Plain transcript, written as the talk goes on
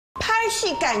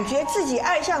戏感觉自己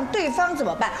爱上对方怎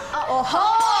么办？哦吼！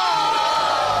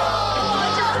我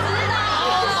就知道。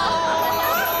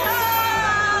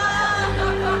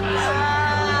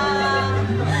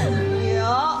有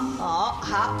哦，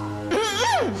好。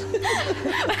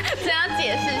这样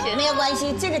解释些没有关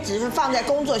系，这个只是放在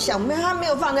工作项，他没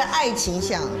有放在爱情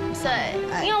项。对，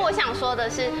因为我想说的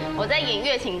是，我在演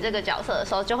月琴这个角色的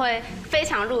时候，就会非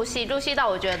常入戏到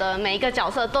我觉得每一个角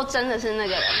色都真的是那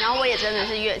个人，然后我也真的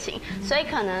是月琴，所以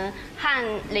可能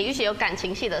和李玉璽有感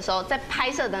情戏的时候，在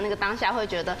拍摄的那个当下会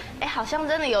觉得，哎，好像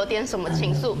真的有点什么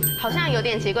情愫，好像有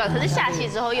点奇怪，可是下戏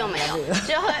之后又没有，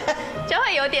就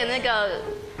会有点那个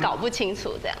搞不清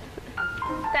楚这样子。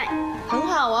但很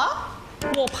好啊。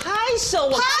我拍手，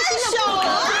我拍手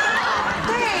啊！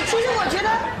对，其实我觉得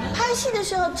拍戏的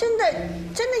时候，真的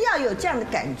要有这样的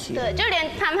感觉。对，就连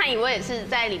盼盼姨，我也是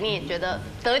在里面也觉得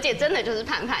德姐真的就是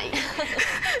盼盼姨，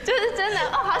就是真的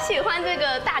哦，好喜欢这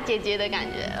个大姐姐的感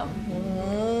觉哦。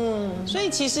所以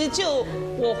其实就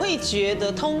我会觉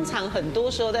得，通常很多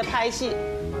时候在拍戏，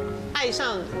爱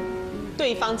上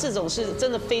对方这种是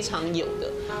真的非常有的。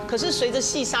可是随着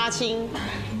戏杀青。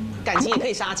感情也可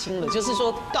以杀青了，就是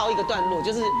说告一个段落，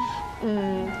就是，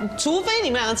除非你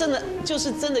们两个真的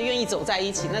愿意走在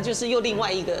一起，那就是又另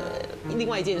外一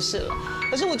件事了。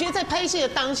可是我觉得在拍戏的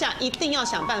当下，一定要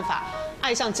想办法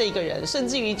爱上这个人，甚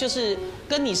至于就是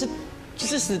跟你就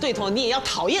是死对头，你也要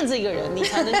讨厌这个人，你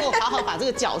才能够好好把这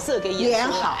个角色给演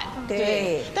出来。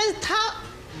对，但是他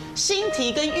心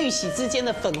缇跟玉璽之间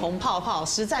的粉红泡泡，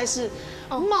实在是。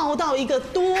冒到一个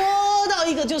多到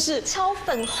一个就是超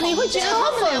粉红，你会觉得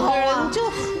他们两个人就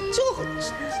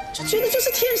觉得就是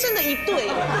天生的一对，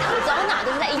走到哪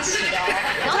都是在一起的哦。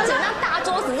然后整张大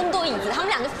桌子这么多椅子，他们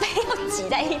两个非要挤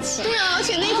在一起。对啊，而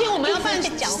且那天我们要办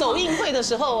首映会的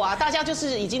时候啊，大家就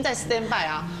是已经在 stand by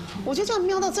啊，我就这样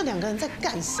瞄到这两个人在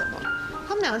干什么。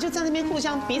他们两个就在那边互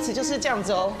相彼此就是这样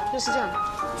子哦，就是这样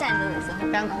站着的时候，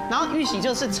然后玉璽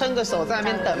就是撑个手在那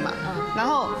边等嘛，然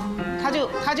后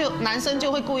他就男生就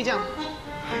会故意这样，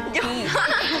然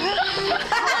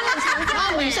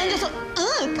后女生就说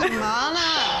干嘛呢？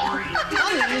然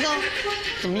后女生说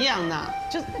怎么样呢？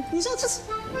就你知道这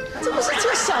不是只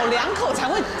有小两口才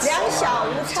会两小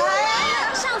无猜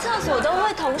啊。上厕所都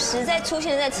会同时出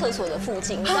现在厕所的附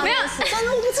近，没有，真的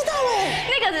我不知道哎。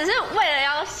那个只是为了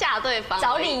要吓对方，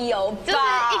找理由，就是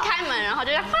一开门然后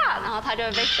就哈，然后他就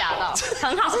会被吓到，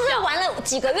很好笑。是玩了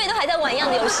几个月都还在玩一样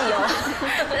的游戏哦，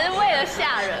只是为了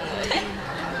吓人而已。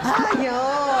哎呦，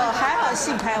还好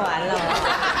戏拍完了，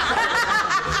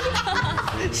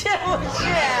是不是？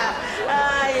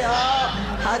哎呦，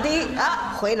好的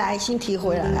啊，回来，心缇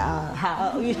回来啊，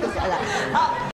好，玉回来，好。